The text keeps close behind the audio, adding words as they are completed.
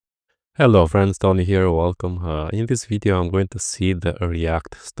Hello friends, Tony here, welcome. In this video I'm going to see the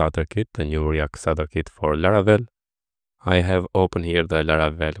React starter kit, the new React starter kit for Laravel. I have opened here the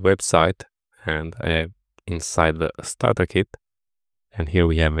Laravel website and I have inside the starter kit, and here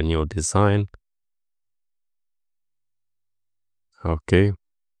we have a new design. Okay,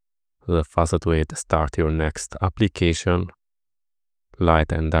 the fastest way to start your next application,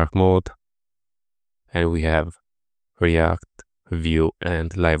 light and dark mode, and we have React, Vue and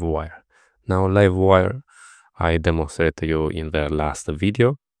Livewire. Now Livewire I demonstrated to you in the last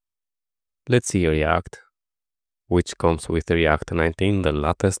video. Let's see React, which comes with React 19, the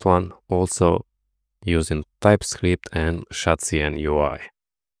latest one, also using TypeScript and Shadcn UI.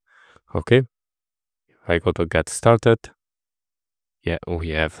 Okay, if I go to get started, yeah, we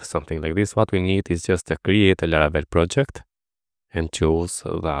have something like this. What we need is just to create a Laravel project and choose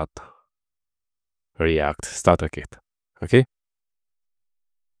that React starter kit. Okay,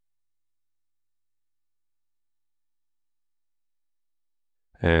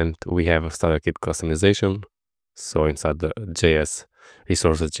 and we have a starter kit customization. So inside the JS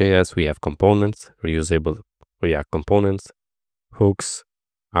resources.js, we have components, reusable React components, hooks,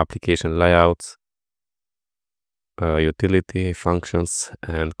 application layouts, utility functions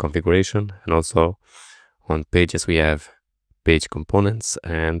and configuration. And also on pages we have page components,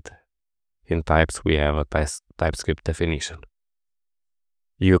 and in types we have a TypeScript definition.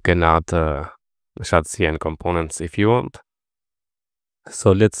 You can add Shadcn components if you want.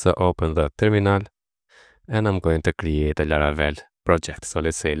 So let's open the terminal, and I'm going to create a Laravel project. So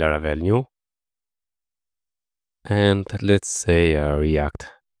let's say Laravel new, and let's say React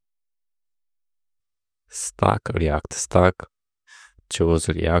stack, choose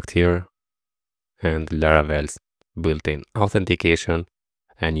React here, and Laravel's built-in authentication,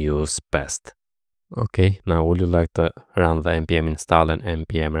 and use pest. Okay, now would you like to run the npm install and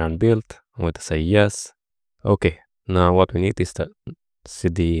npm run build? I'm going to say yes. Okay, now what we need is the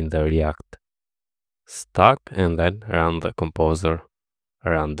cd in the React stack and then run the composer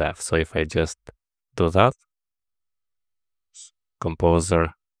run dev. So if I just do that,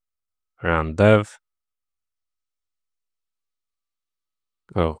 composer run dev.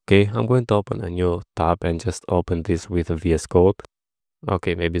 Okay, I'm going to open a new tab and just open this with a VS Code.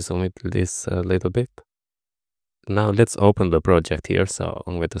 Okay, maybe zoom it this a little bit. Now let's open the project here. So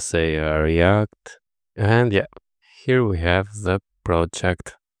I'm going to say React, and yeah, here we have the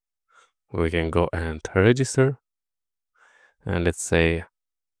project. We can go and register, and let's say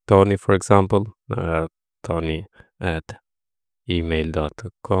Tony, for example, Tony at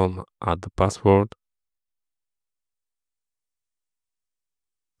email.com, add the password,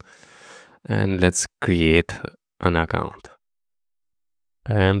 and let's create an account.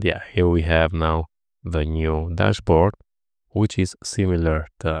 And yeah, here we have now the new dashboard, which is similar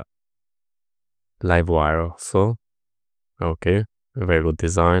to Livewire. So okay, very good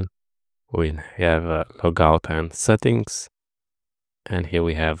design. We have logout and settings, and here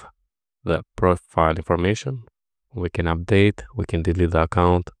we have the profile information. We can update, we can delete the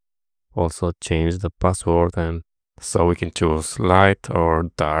account, also change the password, and so we can choose light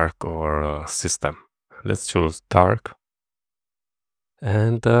or dark or system. Let's choose dark.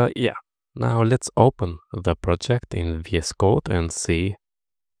 And yeah, now let's open the project in VS Code and see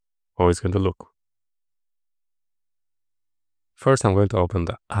how it's going to look. First, I'm going to open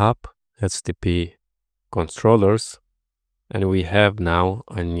the app, HTTP controllers, and we have now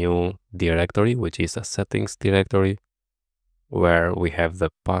a new directory, which is a settings directory, where we have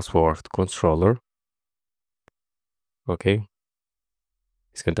the password controller. Okay,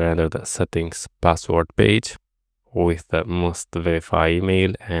 it's going to render the settings password page with the must verify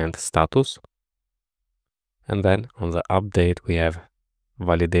email and status. And then on the update, we have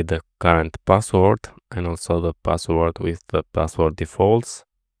validate the current password and also the password with the password defaults.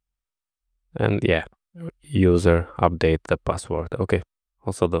 And yeah, user update the password. Okay,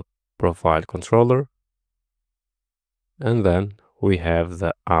 also the profile controller. And then we have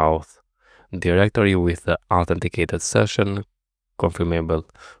the auth directory with the authenticated session, confirmable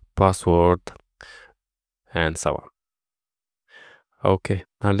password, and so on. Okay,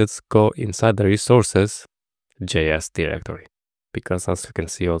 now let's go inside the resources JS directory, because as you can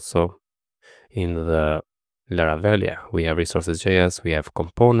see also in the Laravel, yeah, we have resources JS, we have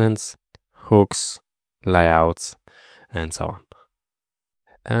components, hooks, layouts, and so on.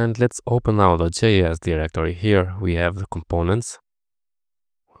 And let's open now the JS directory. Here we have the components,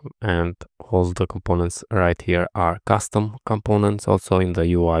 and all the components right here are custom components. Also in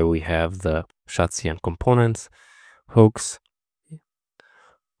the UI we have the Shadcn components, hooks.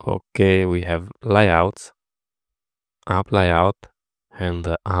 Okay, we have layouts, app layout, and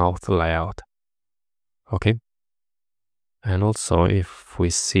the out layout. Okay. And also if we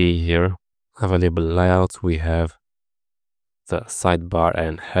see here available layouts, we have the sidebar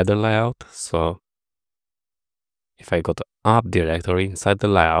and header layout. So if I go to app directory, inside the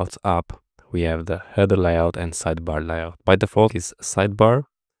layouts app, we have the header layout and sidebar layout. By default is sidebar.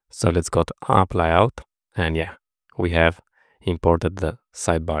 So let's go to app layout, and yeah, we have imported the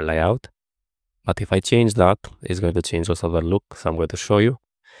sidebar layout. But if I change that, it's going to change also the look. So I'm going to show you,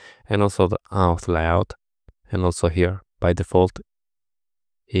 and also the out layout. And also here by default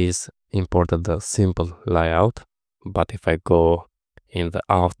is imported the simple layout. But if I go in the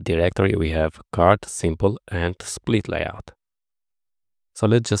out directory, we have card, simple, and split layout. So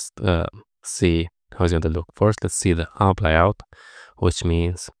let's just see how it's going to look. First, let's see the app layout, which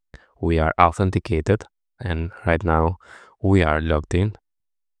means we are authenticated, and right now we are logged in.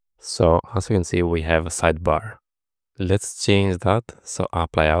 So as you can see, we have a sidebar. Let's change that. So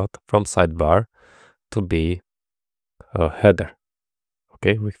app layout from sidebar to be a header.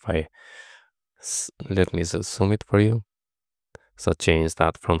 Okay, if I let me zoom it for you. So change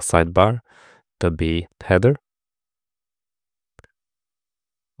that from sidebar to be header.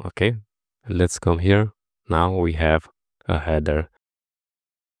 Okay, let's come here. Now we have a header.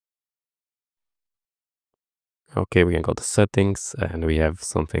 Okay, we can go to settings and we have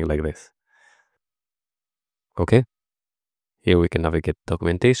something like this. Okay, here we can navigate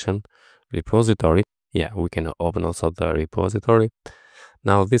documentation, repository. Yeah, we can open also the repository.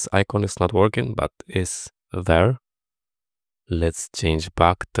 Now this icon is not working, but is there. Let's change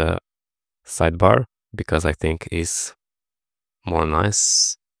back the sidebar because I think is more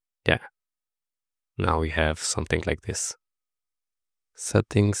nice. Yeah, now we have something like this.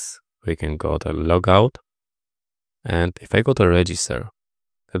 Settings, we can go to logout, and if I go to register,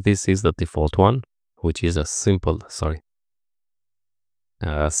 this is the default one, which is a simple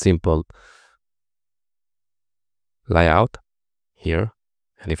layout here.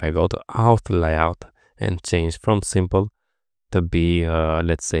 And if I go to out layout and change from simple to be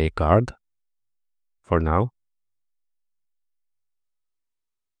let's say card for now.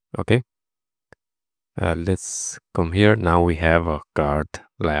 Okay, let's come here. Now we have a card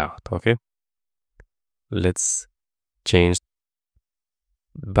layout. Okay, let's change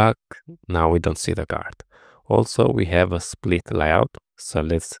back. Now we don't see the card. Also we have a split layout, so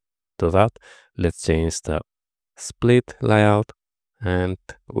let's do that. Let's change the split layout, and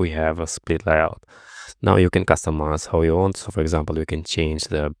we have a split layout. Now you can customize how you want. So for example, you can change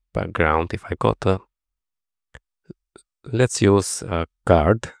the background. If I go to, let's use a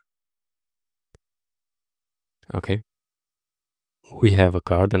card. Okay, we have a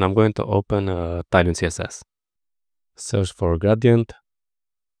card, and I'm going to open Tiling CSS. Search for gradient.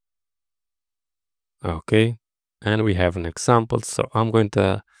 Okay, and we have an example. So I'm going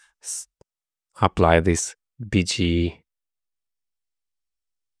to apply this BG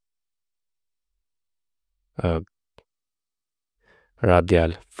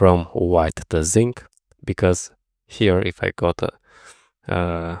radial from white to zinc, because here if I got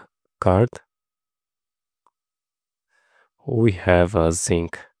a card, we have a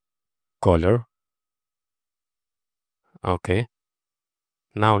zinc color. Okay,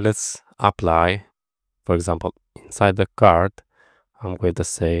 now let's apply, for example, inside the card, I'm going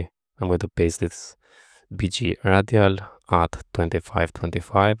to paste this BG radial at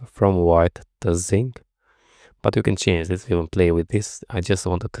 2525 from white to zinc. But you can change this, you can play with this. I just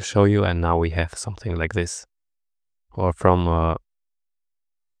wanted to show you, and now we have something like this. Or from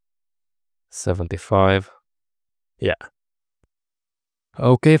 75. Yeah.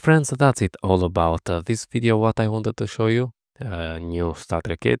 Okay, friends, that's it all about this video. What I wanted to show you, new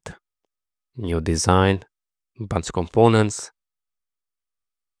starter kit, new design, bunch of components,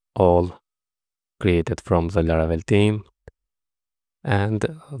 all created from the Laravel team. And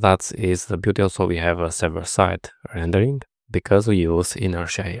that is the beauty. Also, we have a server-side rendering because we use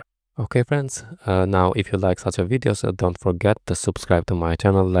inertia here. Okay, friends, now if you like such a videos, don't forget to subscribe to my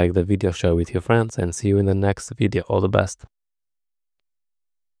channel, like the video, share with your friends, and see you in the next video. All the best.